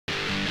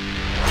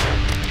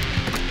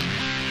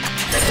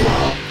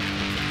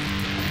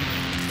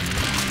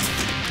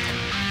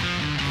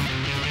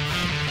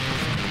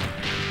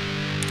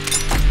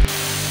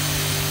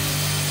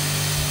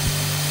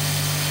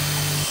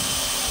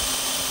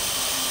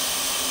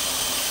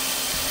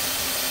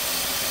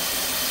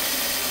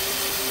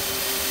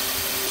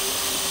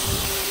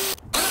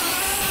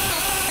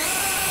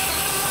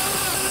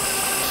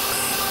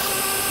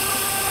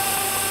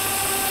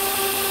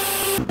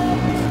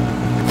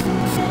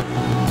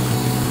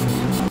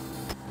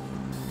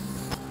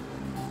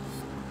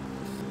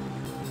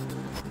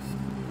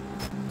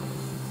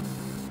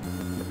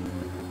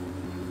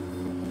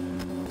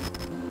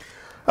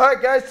All right,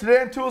 guys,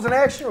 today on Tools in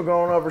Action, we're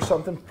going over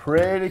something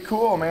pretty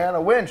cool, man.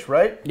 A winch,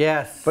 right?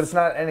 Yes. But it's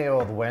not any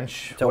old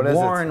winch. It's a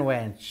Warren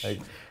winch. Like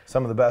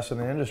some of the best in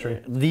the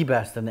industry. The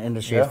best in the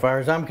industry, as far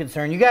as I'm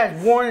concerned. You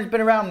guys, Warren has been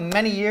around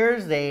many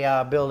years. They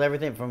build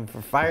everything from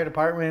for fire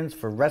departments,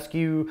 for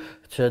rescue,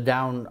 to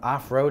down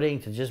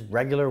off-roading, to just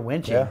regular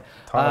winching.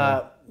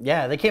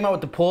 Yeah, they came out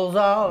with the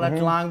Pullsaw not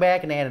too long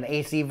back, and they had an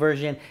AC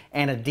version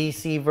and a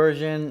DC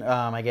version.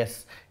 I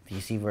guess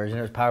DC version.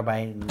 It was powered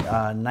by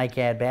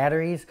NiCad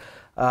batteries.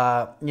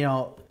 You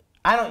know,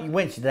 I don't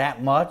winch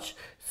that much,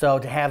 so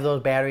to have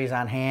those batteries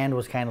on hand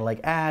was kind of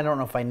like, I don't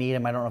know if I need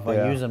them. I don't know if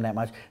I use them that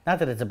much. Not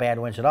that it's a bad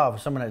winch at all. For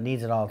someone that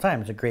needs it all the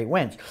time, it's a great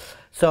winch.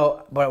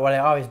 So, but what I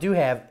always do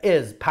have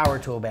is power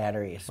tool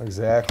batteries.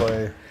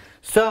 Exactly.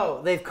 So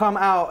they've come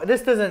out.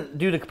 This doesn't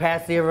do the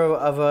capacity of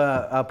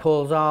a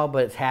Pullsaw,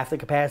 but it's half the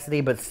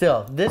capacity. But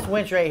still, this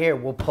winch right here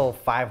will pull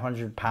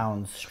 500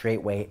 pounds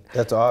straight weight.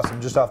 That's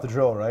awesome. Just off the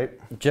drill, right?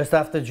 Just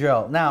off the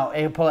drill. Now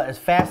it will pull it as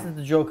fast as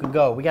the drill could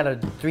go. We got a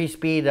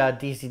 3-speed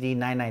DCD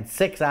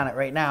 996 on it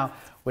right now,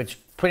 which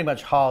pretty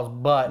much hauls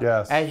butt.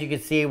 Yes. As you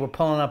can see, we're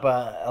pulling up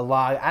a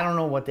log. I don't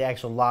know what the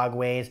actual log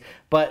weighs,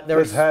 but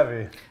it's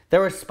heavy. There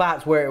were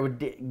spots where it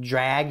would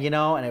drag, you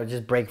know, and it would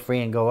just break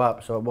free and go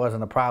up, so it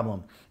wasn't a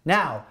problem.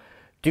 Now,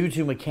 due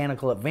to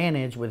mechanical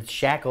advantage with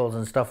shackles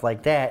and stuff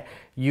like that,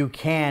 you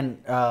can,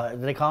 do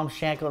they call them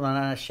shackles? No,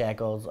 not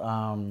shackles,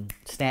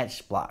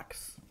 snatch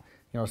blocks. You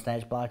know what a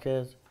snatch block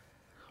is?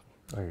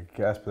 I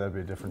guess, but that'd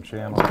be a different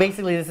channel.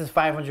 Basically, this is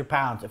 500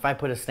 pounds. If I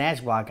put a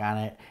snatch block on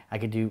it, I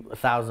could do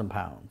 1,000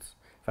 pounds.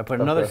 If I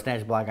put another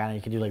snatch block on it,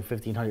 you could do like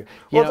 1,500.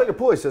 Well, it's like a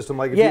pulley system.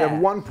 Like if you have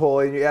one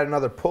pulley and you add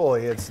another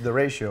pulley, the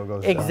ratio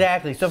goes down.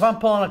 Exactly. So if I'm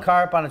pulling a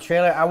car up on a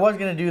trailer, I was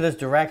going to do this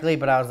directly,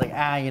 but I was like,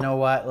 you know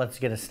what? Let's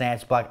get a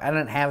snatch block. I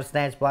didn't have a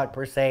snatch block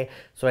per se,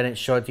 so I didn't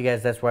show it to you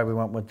guys. That's why we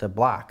went with the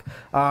block.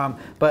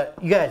 But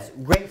you guys,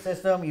 great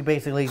system. You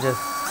basically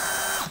just,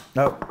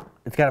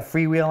 it's got a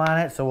freewheel on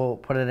it, so we'll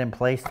put it in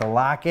place to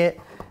lock it.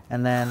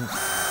 And then,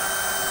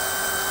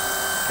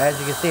 as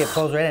you can see, it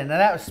pulls right in. Now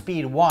that was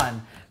speed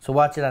 1. So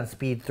watch it on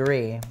speed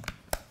 3.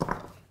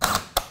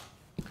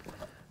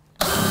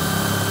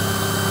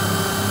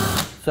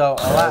 So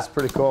that's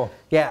pretty cool.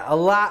 Yeah, a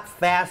lot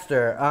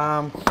faster.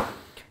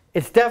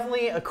 It's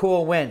definitely a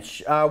cool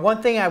winch.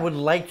 One thing I would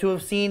like to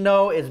have seen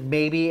though is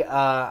maybe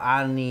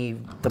on the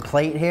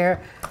plate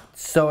here,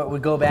 so it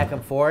would go back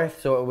and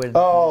forth. So it would.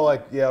 Oh,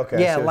 like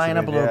okay. Line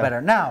up a little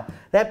better. Now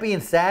that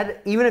being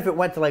said, even if it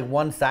went to like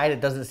one side,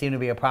 it doesn't seem to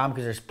be a problem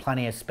because there's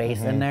plenty of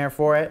space in there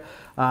for it.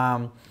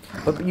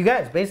 But you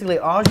guys, basically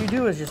all you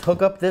do is just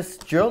hook up this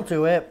drill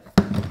to it,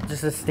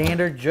 just a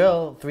standard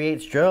drill,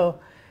 3/8 drill,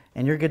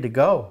 and you're good to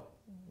go.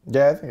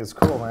 Yeah, I think it's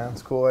cool, man.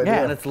 It's a cool idea.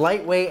 Yeah, and it's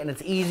lightweight and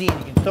it's easy, and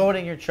you can throw it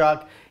in your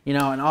truck, you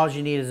know, and all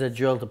you need is a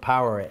drill to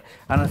power it.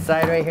 On the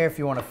side right here, if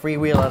you want to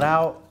freewheel it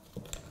out,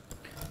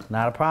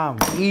 not a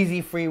problem.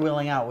 Easy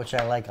freewheeling out, which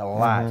I like a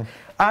lot.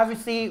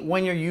 Obviously,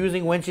 when you're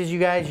using winches, you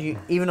guys,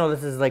 even though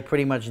this is like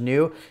pretty much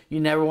new,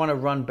 you never want to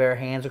run bare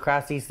hands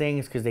across these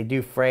things because they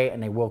do fray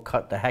and they will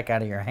cut the heck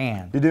out of your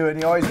hand. You do, and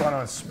you always want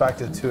to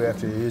inspect it too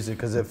after you use it,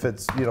 because if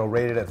it's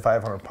rated at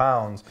 500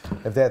 pounds,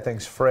 if that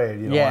thing's frayed,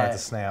 you don't want it to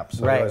snap.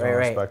 So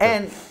right.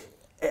 And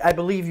I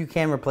believe you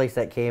can replace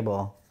that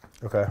cable.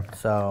 Okay.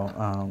 So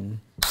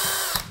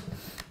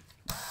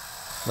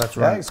let's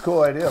run. Yeah, it's a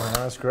cool idea, man.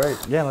 That's great.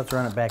 Yeah, let's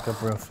run it back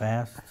up real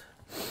fast.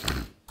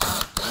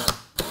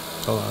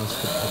 Hold on, let's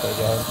put that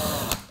down.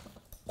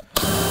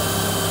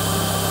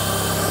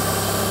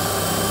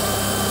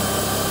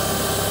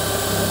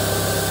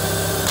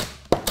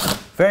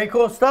 Very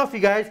cool stuff, you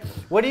guys.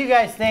 What do you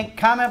guys think?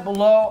 Comment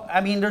below. I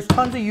mean, there's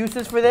tons of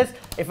uses for this.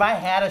 If I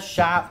had a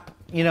shop,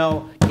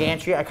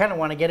 gantry, I kind of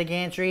want to get a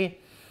gantry.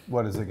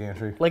 What is a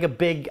gantry? Like a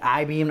big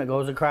I-beam that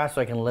goes across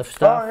so I can lift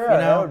stuff. Oh, yeah,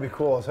 that would be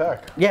cool as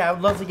heck. Yeah, I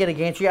would love to get a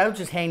gantry. I would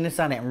just hang this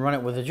on it and run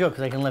it with a drill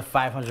because I can lift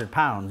 500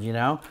 pounds, you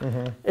know?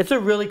 It's a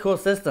really cool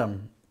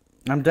system.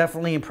 I'm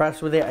definitely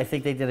impressed with it. I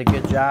think they did a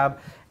good job.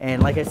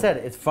 And like I said,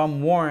 it's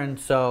from Warren,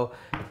 so,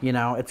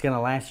 it's going to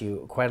last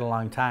you quite a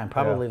long time,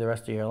 probably the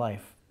rest of your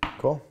life.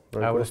 Cool.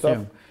 Very I would cool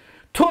assume.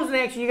 Tools in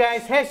Action, you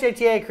guys. Hashtag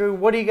TI Crew.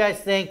 What do you guys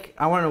think?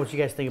 I want to know what you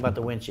guys think about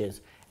the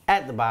winches.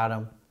 At the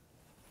bottom,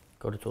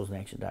 go to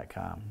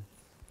toolsinaction.com.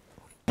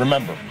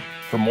 Remember,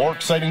 for more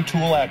exciting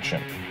tool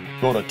action,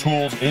 go to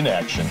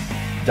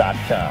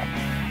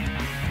toolsinaction.com.